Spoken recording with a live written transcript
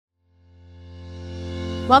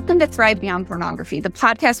Welcome to Thrive Beyond Pornography, the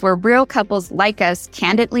podcast where real couples like us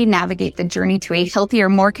candidly navigate the journey to a healthier,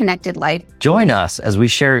 more connected life. Join us as we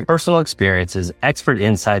share personal experiences, expert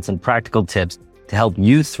insights, and practical tips to help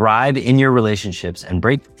you thrive in your relationships and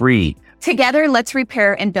break free. Together, let's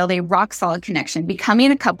repair and build a rock-solid connection, becoming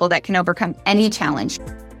a couple that can overcome any challenge.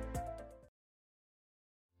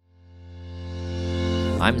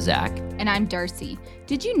 I'm Zach. And I'm Darcy.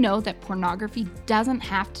 Did you know that pornography doesn't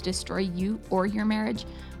have to destroy you or your marriage?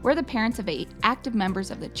 We're the parents of 8 active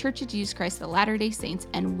members of the Church of Jesus Christ of Latter-day Saints,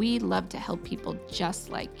 and we love to help people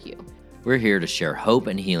just like you. We're here to share hope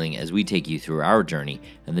and healing as we take you through our journey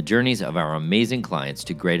and the journeys of our amazing clients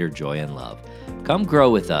to greater joy and love. Come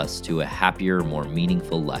grow with us to a happier, more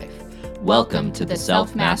meaningful life. Welcome to the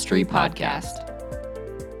Self-Mastery Podcast.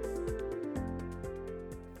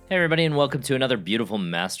 Hey everybody, and welcome to another beautiful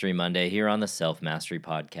Mastery Monday here on the Self-Mastery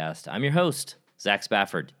Podcast. I'm your host, Zach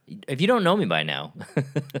Spafford. If you don't know me by now,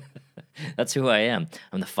 that's who I am.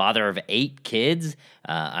 I'm the father of 8 kids.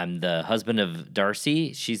 I'm the husband of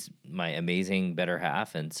Darcy. She's my amazing better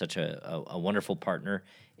half and such a wonderful partner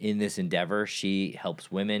in this endeavor. She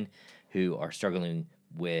helps women who are struggling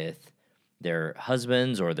with their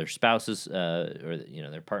husbands or their spouses or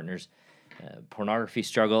their partners' pornography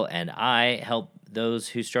struggle, and I help those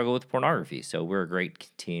who struggle with pornography. So we're a great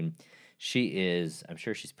team. I'm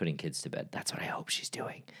sure she's putting kids to bed. That's what I hope she's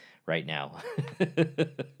doing right now.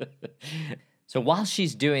 So while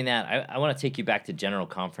she's doing that, I want to take you back to General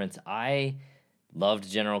Conference. I loved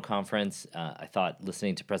General Conference. I thought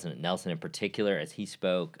listening to President Nelson in particular as he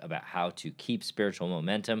spoke about how to keep spiritual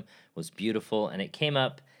momentum was beautiful, and it came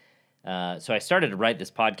up. So I started to write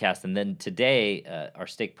this podcast, and then today our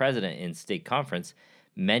stake president in stake conference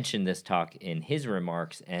mentioned this talk in his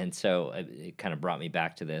remarks, and so it kind of brought me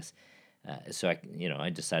back to this. So I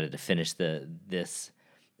decided to finish this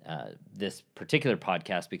particular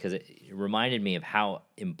podcast because it reminded me of how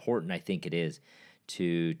important I think it is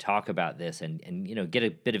to talk about this and get a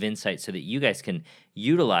bit of insight so that you guys can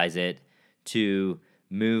utilize it to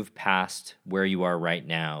move past where you are right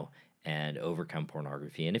now and overcome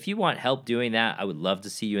pornography. And if you want help doing that, I would love to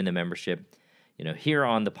see you in the membership. Here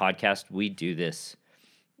on the podcast, we do this.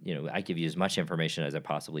 I give you as much information as I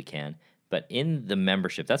possibly can. But in the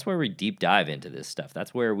membership, that's where we deep dive into this stuff.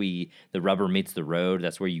 That's where the rubber meets the road.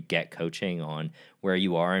 That's where you get coaching on where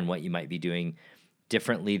you are and what you might be doing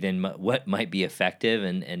differently than what might be effective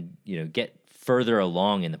and get further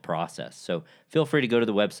along in the process. So feel free to go to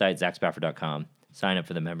the website, zachspafford.com, sign up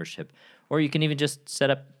for the membership, or you can even just set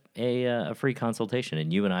up a free consultation,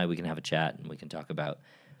 and you and we can have a chat, and we can talk about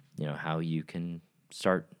how you can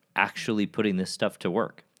start actually putting this stuff to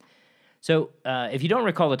work. So if you don't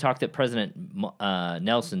recall the talk that President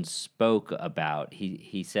Nelson spoke about,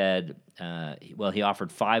 he said, he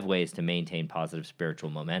offered 5 ways to maintain positive spiritual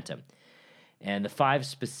momentum. And the 5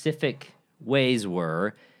 specific ways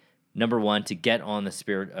were, number 1, to get on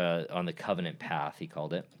the covenant path, he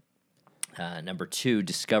called it. Number 2,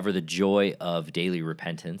 discover the joy of daily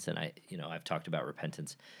repentance, and I've talked about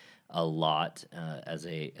repentance a lot as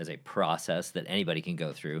a process that anybody can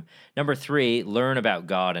go through. Number 3, learn about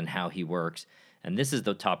God and how He works, and this is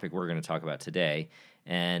the topic we're going to talk about today.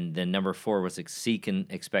 And then number 4 was seek and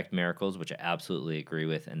expect miracles, which I absolutely agree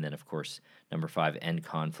with. And then, of course, number 5, end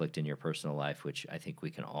conflict in your personal life, which I think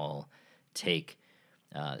we can all take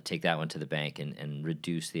that one to the bank and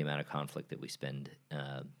reduce the amount of conflict that we spend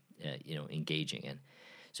engaging in.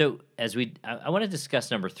 So I want to discuss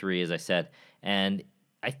number 3, as I said, and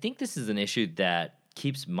I think this is an issue that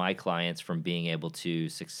keeps my clients from being able to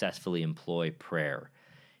successfully employ prayer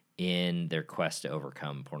in their quest to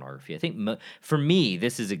overcome pornography. I think for me,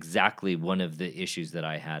 this is exactly one of the issues that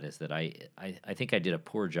I had, is that I think I did a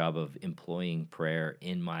poor job of employing prayer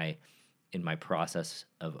in my process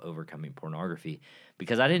of overcoming pornography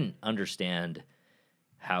because I didn't understand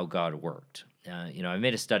how God worked. I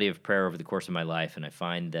made a study of prayer over the course of my life, and I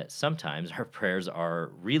find that sometimes our prayers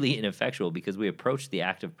are really ineffectual because we approach the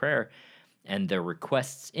act of prayer and the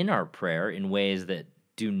requests in our prayer in ways that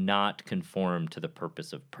do not conform to the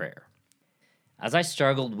purpose of prayer. As I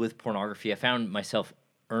struggled with pornography, I found myself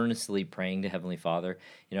earnestly praying to Heavenly Father.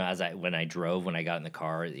 When I got in the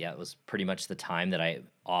car, it was pretty much the time that I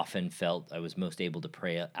often felt I was most able to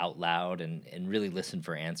pray out loud and really listen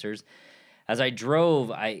for answers. As I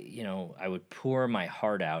drove, I would pour my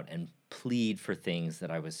heart out and plead for things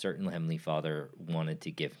that I was certain Heavenly Father wanted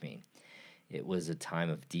to give me. It was a time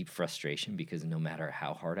of deep frustration because no matter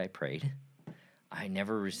how hard I prayed, I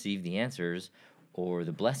never received the answers or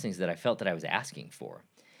the blessings that I felt that I was asking for.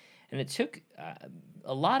 And it took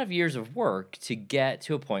a lot of years of work to get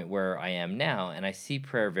to a point where I am now, and I see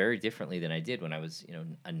prayer very differently than I did when I was,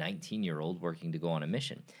 a 19-year-old working to go on a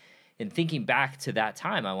mission. And thinking back to that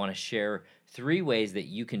time, I want to share 3 ways that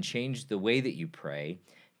you can change the way that you pray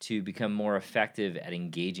to become more effective at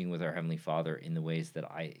engaging with our Heavenly Father in the ways that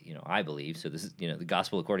I believe. So this is, the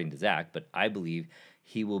gospel according to Zach, but I believe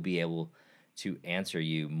He will be able to answer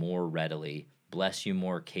you more readily, bless you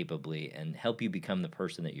more capably, and help you become the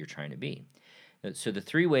person that you're trying to be. So the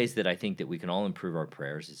 3 ways that I think that we can all improve our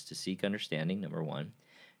prayers is to seek understanding, number 1.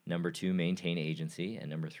 Number 2, maintain agency. And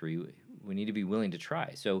number 3, we need to be willing to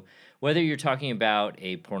try. So whether you're talking about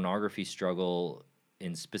a pornography struggle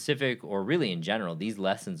in specific or really in general, these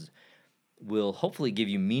lessons will hopefully give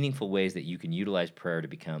you meaningful ways that you can utilize prayer to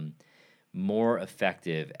become more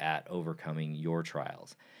effective at overcoming your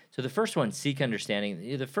trials. So the first one, seek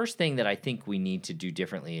understanding. The first thing that I think we need to do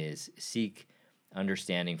differently is seek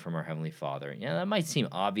understanding from our Heavenly Father. That might seem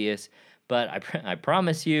obvious, but I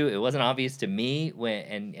promise you it wasn't obvious to me.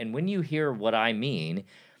 When you hear what I mean,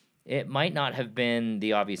 it might not have been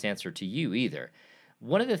the obvious answer to you either.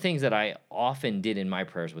 One of the things that I often did in my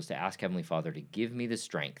prayers was to ask Heavenly Father to give me the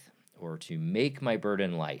strength or to make my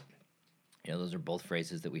burden light. Those are both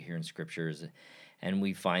phrases that we hear in scriptures, and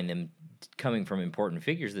we find them coming from important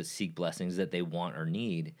figures that seek blessings that they want or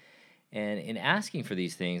need. And in asking for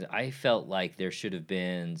these things, I felt like there should have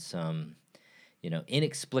been some,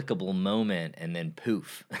 inexplicable moment, and then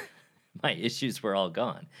poof, my issues were all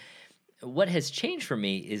gone. What has changed for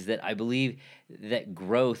me is that I believe that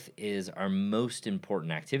growth is our most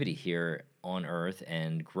important activity here on earth,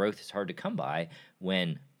 and growth is hard to come by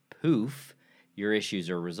when, poof, your issues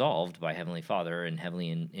are resolved by Heavenly Father and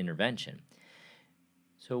heavenly intervention.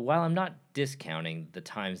 So while I'm not discounting the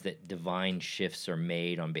times that divine shifts are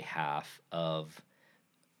made on behalf of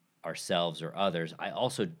ourselves or others, I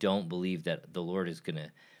also don't believe that the Lord is going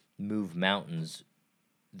to move mountains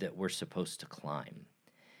that we're supposed to climb.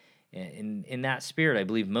 In that spirit, I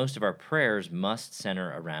believe most of our prayers must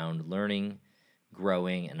center around learning,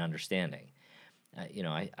 growing, and understanding.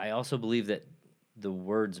 I also believe that the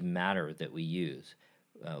words matter that we use.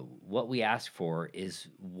 What we ask for is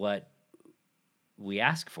what we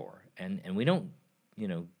ask for, and we don't,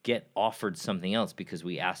 get offered something else because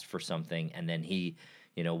we asked for something, and then He,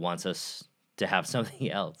 wants us to have something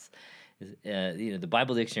else. The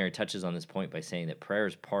Bible Dictionary touches on this point by saying that prayer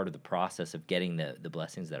is part of the process of getting the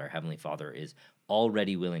blessings that our Heavenly Father is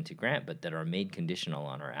already willing to grant, but that are made conditional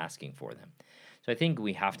on our asking for them. So I think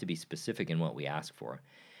we have to be specific in what we ask for,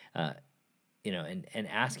 and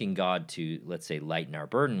asking God to, let's say, lighten our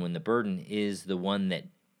burden when the burden is the one that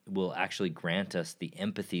will actually grant us the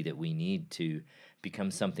empathy that we need to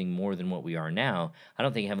become something more than what we are now. I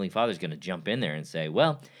don't think Heavenly Father's going to jump in there and say,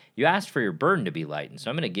 well, you asked for your burden to be lightened, so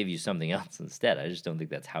I'm going to give you something else instead. I just don't think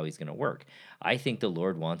that's how He's going to work. I think the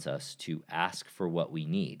Lord wants us to ask for what we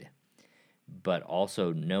need, but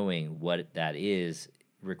also knowing what that is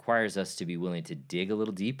requires us to be willing to dig a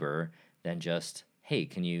little deeper than just, hey,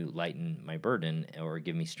 can you lighten my burden or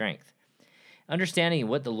give me strength? Understanding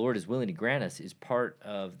what the Lord is willing to grant us is part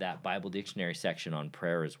of that Bible Dictionary section on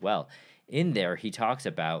prayer as well. In there, he talks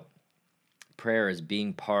about prayer as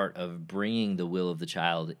being part of bringing the will of the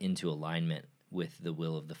child into alignment with the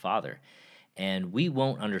will of the Father. And we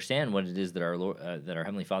won't understand what it is that that our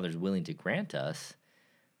Heavenly Father is willing to grant us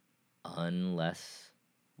unless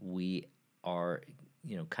we are,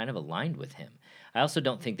 kind of aligned with Him. I also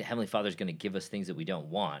don't think that Heavenly Father is going to give us things that we don't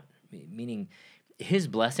want, meaning His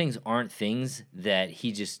blessings aren't things that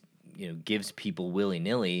He just, gives people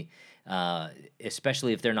willy-nilly,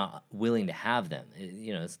 especially if they're not willing to have them.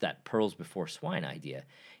 It's that pearls before swine idea.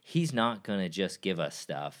 He's not going to just give us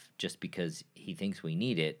stuff just because He thinks we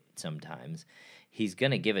need it sometimes. He's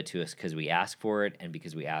going to give it to us because we ask for it and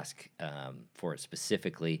because we ask for it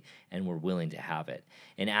specifically and we're willing to have it.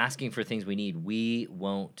 In asking for things we need, He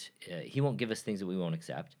won't give us things that we won't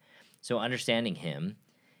accept. So understanding Him,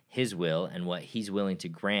 His will, and what He's willing to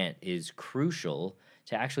grant is crucial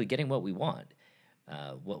to actually getting what we want,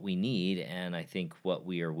 what we need, and I think what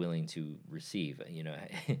we are willing to receive.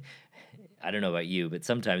 I don't know about you, but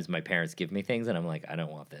sometimes my parents give me things and I'm like, I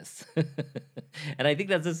don't want this. And I think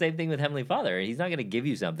that's the same thing with Heavenly Father. He's not going to give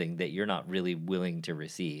you something that you're not really willing to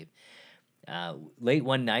receive. Late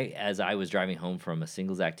one night, as I was driving home from a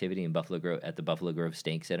singles activity in Buffalo Grove at the Buffalo Grove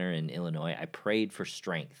Stake Center in Illinois, I prayed for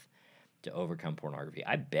strength to overcome pornography.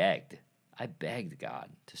 I begged God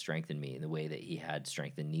to strengthen me in the way that He had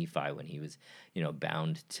strengthened Nephi when he was,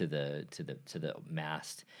 bound to the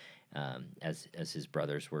mast as his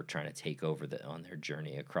brothers were trying to take over on their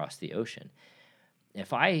journey across the ocean.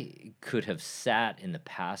 if I could have sat in the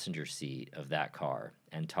passenger seat of that car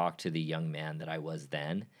and talked to the young man that I was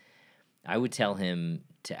then, I would tell him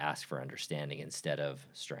to ask for understanding instead of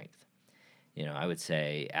strength. I would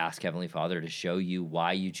say, ask Heavenly Father to show you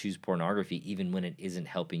why you choose pornography, even when it isn't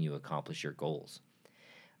helping you accomplish your goals.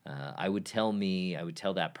 I would tell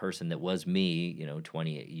that person that was me,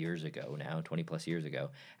 20 years ago now, 20 plus years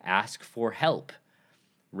ago, ask for help,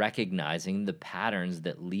 recognizing the patterns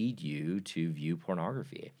that lead you to view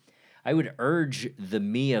pornography. I would urge the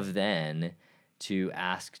me of then to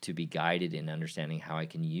ask to be guided in understanding how I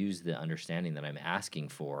can use the understanding that I'm asking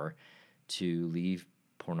for to leave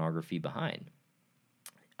pornography behind.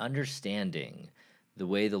 Understanding the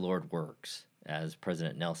way the Lord works, as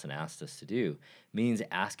President Nelson asked us to do, means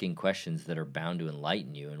asking questions that are bound to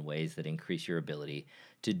enlighten you in ways that increase your ability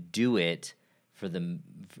to do it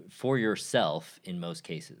for yourself in most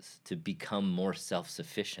cases, to become more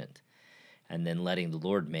self-sufficient, and then letting the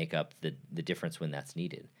Lord make up the difference when that's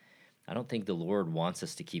needed. I don't think the Lord wants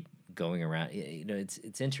us to keep going around.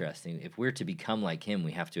 It's interesting. If we're to become like him,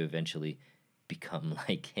 we have to eventually become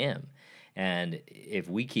like him. And if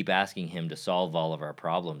we keep asking him to solve all of our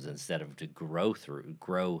problems instead of to grow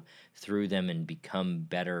through them and become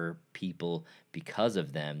better people because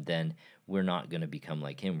of them, then we're not going to become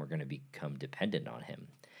like him. We're going to become dependent on him.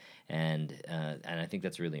 And I think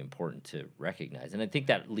that's really important to recognize. And I think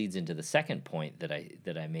that leads into the second point that I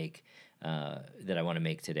want to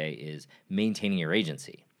make today is maintaining your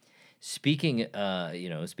agency. Speaking of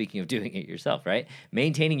doing it yourself, right?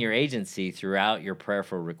 Maintaining your agency throughout your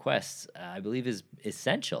prayerful requests, I believe, is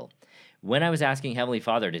essential. When I was asking Heavenly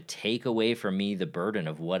Father to take away from me the burden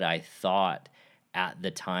of what I thought at the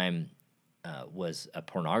time was a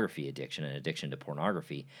pornography addiction, an addiction to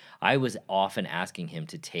pornography, I was often asking him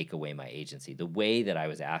to take away my agency. The way that I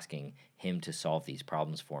was asking him to solve these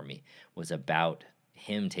problems for me was about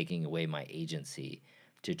him taking away my agency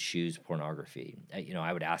to choose pornography.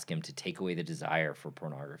 I would ask him to take away the desire for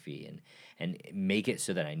pornography and make it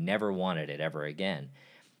so that I never wanted it ever again.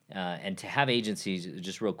 And to have agencies,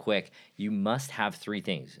 just real quick, you must have three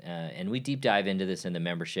things. And we deep dive into this in the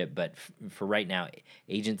membership, but for right now,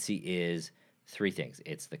 agency is three things.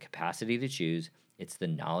 It's the capacity to choose, it's the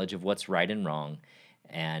knowledge of what's right and wrong,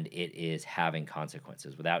 and it is having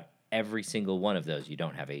consequences. Without every single one of those, you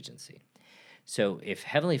don't have agency. So if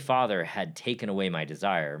Heavenly Father had taken away my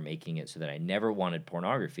desire, making it so that I never wanted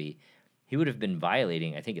pornography, he would have been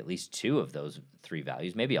violating, I think, at least two of those three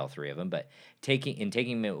values, maybe all three of them. But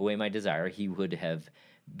taking away my desire, he would have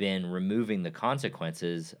been removing the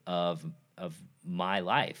consequences of my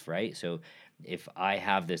life, right? So if I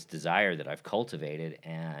have this desire that I've cultivated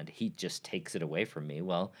and he just takes it away from me,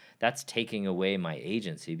 well, that's taking away my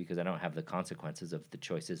agency because I don't have the consequences of the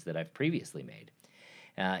choices that I've previously made.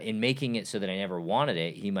 In making it so that I never wanted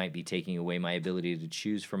it, he might be taking away my ability to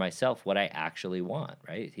choose for myself what I actually want,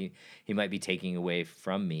 right? He might be taking away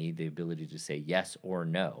from me the ability to say yes or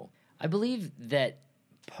no. I believe that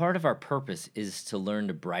part of our purpose is to learn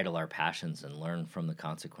to bridle our passions and learn from the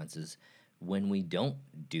consequences when we don't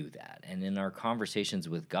do that. And in our conversations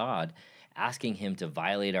with God, asking him to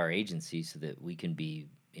violate our agency so that we can be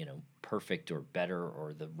perfect or better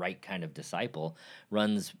or the right kind of disciple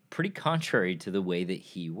runs pretty contrary to the way that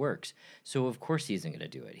he works. So of course he isn't going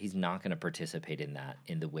to do it. He's not going to participate in that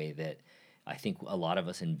in the way that I think a lot of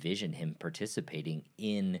us envision him participating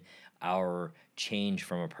in our change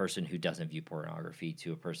from a person who doesn't view pornography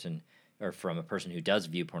to a person, or from a person who does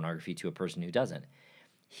view pornography to a person who doesn't.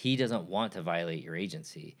 He doesn't want to violate your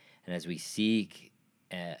agency. And as we seek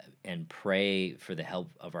and pray for the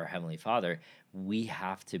help of our Heavenly Father, we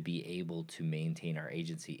have to be able to maintain our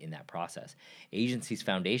agency in that process. Agency is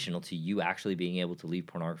foundational to you actually being able to leave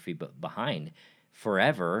pornography behind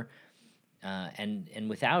forever. And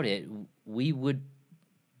without it, we would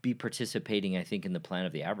be participating, I think, in the plan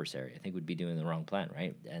of the adversary. I think we'd be doing the wrong plan,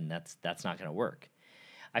 right? And that's not going to work.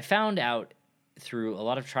 I found out through a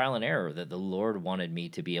lot of trial and error that the Lord wanted me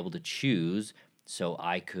to be able to choose so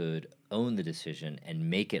I could own the decision and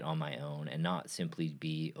make it on my own and not simply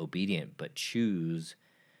be obedient, but choose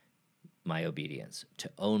my obedience,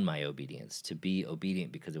 to own my obedience, to be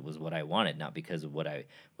obedient because it was what I wanted, not because of what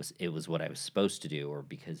it was what I was supposed to do, or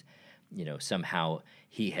because, somehow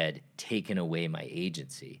he had taken away my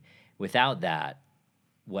agency. Without that,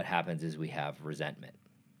 what happens is we have resentment,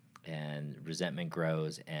 and resentment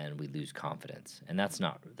grows and we lose confidence. And that's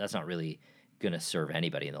not really going to serve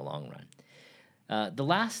anybody in the long run. The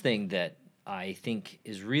last thing that I think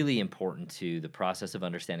is really important to the process of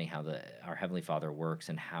understanding how our Heavenly Father works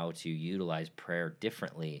and how to utilize prayer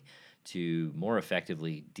differently to more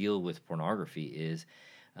effectively deal with pornography is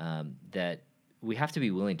that we have to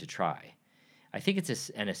be willing to try. I think it's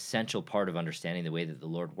an essential part of understanding the way that the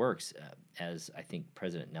Lord works, as I think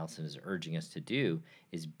President Nelson is urging us to do,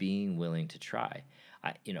 is being willing to try.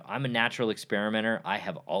 I'm a natural experimenter. I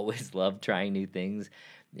have always loved trying new things.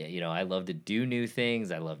 I love to do new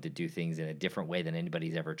things. I love to do things in a different way than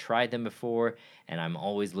anybody's ever tried them before, and I'm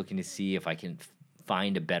always looking to see if I can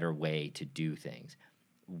find a better way to do things.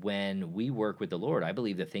 When we work with the Lord, I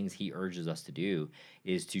believe the things he urges us to do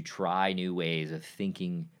is to try new ways of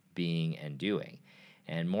thinking, being, and doing.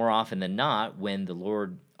 And more often than not, when the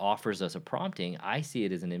Lord offers us a prompting, I see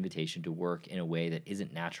it as an invitation to work in a way that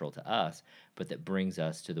isn't natural to us, but that brings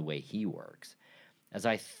us to the way he works. As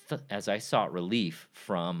I sought relief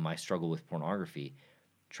from my struggle with pornography,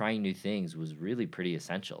 trying new things was really pretty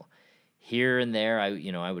essential. Here and there,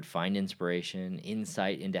 I would find inspiration,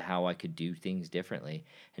 insight into how I could do things differently.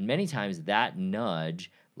 And many times that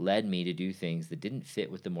nudge led me to do things that didn't fit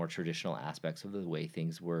with the more traditional aspects of the way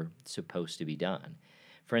things were supposed to be done.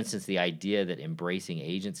 For instance, the idea that embracing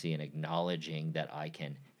agency and acknowledging that I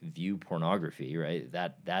can view pornography, right?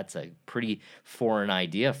 That's a pretty foreign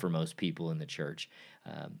idea for most people in the church.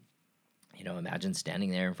 Imagine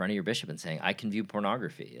standing there in front of your bishop and saying, I can view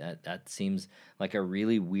pornography. That seems like a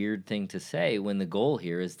really weird thing to say when the goal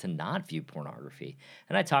here is to not view pornography.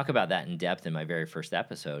 And I talk about that in depth in my very first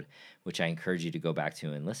episode, which I encourage you to go back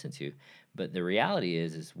to and listen to. But the reality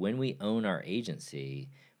is when we own our agency,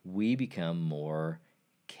 we become more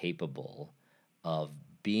capable of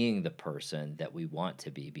being the person that we want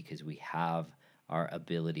to be because we have our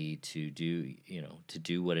ability to do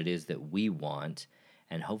what it is that we want.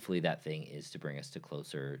 And hopefully that thing is to bring us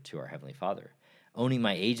closer to our Heavenly Father. Owning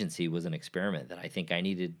my agency was an experiment that I think I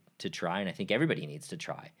needed to try, and I think everybody needs to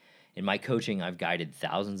try. In my coaching, I've guided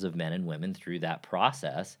thousands of men and women through that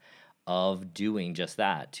process of doing just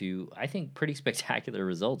that to, I think, pretty spectacular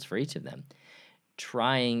results for each of them.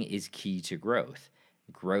 Trying is key to growth.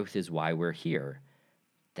 Growth is why we're here.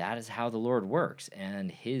 That is how the Lord works,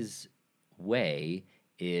 and his way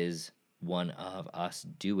is one of us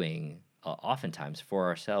doing oftentimes for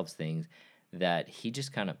ourselves things that he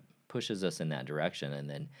just kind of pushes us in that direction, and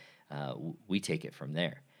then we take it from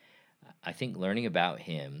there. I think learning about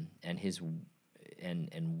him and his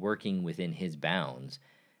and working within his bounds,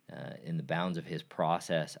 in the bounds of his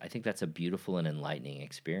process, I think that's a beautiful and enlightening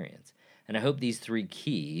experience. And I hope these three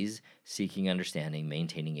keys, seeking understanding,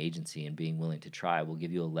 maintaining agency, and being willing to try, will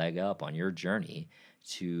give you a leg up on your journey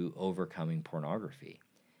to overcoming pornography.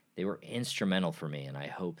 They were instrumental for me, and I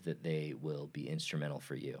hope that they will be instrumental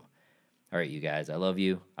for you. All right, you guys, I love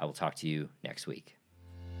you. I will talk to you next week.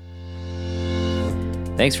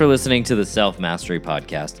 Thanks for listening to the Self-Mastery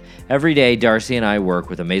Podcast. Every day, Darcy and I work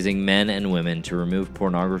with amazing men and women to remove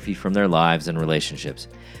pornography from their lives and relationships.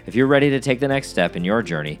 If you're ready to take the next step in your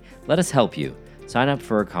journey, let us help you. Sign up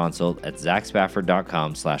for a consult at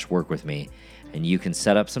zachspafford.com/workwithme, and you can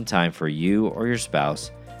set up some time for you or your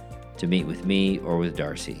spouse to meet with me or with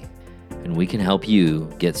Darcy, and we can help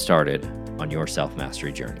you get started on your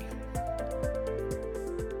self-mastery journey.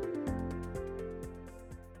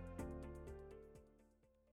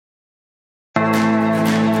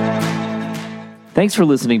 Thanks for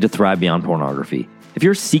listening to Thrive Beyond Pornography. If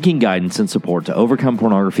you're seeking guidance and support to overcome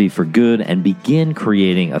pornography for good and begin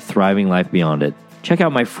creating a thriving life beyond it, check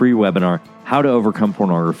out my free webinar, How to Overcome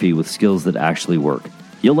Pornography with Skills That Actually Work.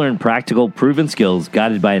 You'll learn practical, proven skills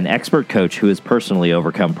guided by an expert coach who has personally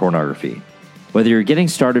overcome pornography. Whether you're getting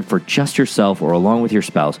started for just yourself or along with your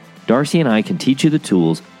spouse, Darcy and I can teach you the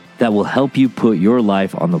tools that will help you put your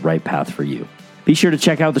life on the right path for you. Be sure to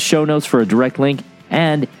check out the show notes for a direct link,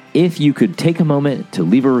 and if you could take a moment to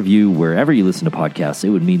leave a review wherever you listen to podcasts, it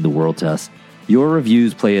would mean the world to us. Your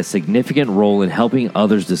reviews play a significant role in helping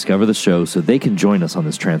others discover the show so they can join us on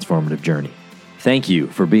this transformative journey. Thank you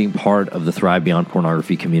for being part of the Thrive Beyond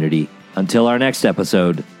Pornography community. Until our next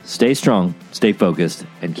episode, stay strong, stay focused,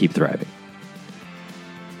 and keep thriving.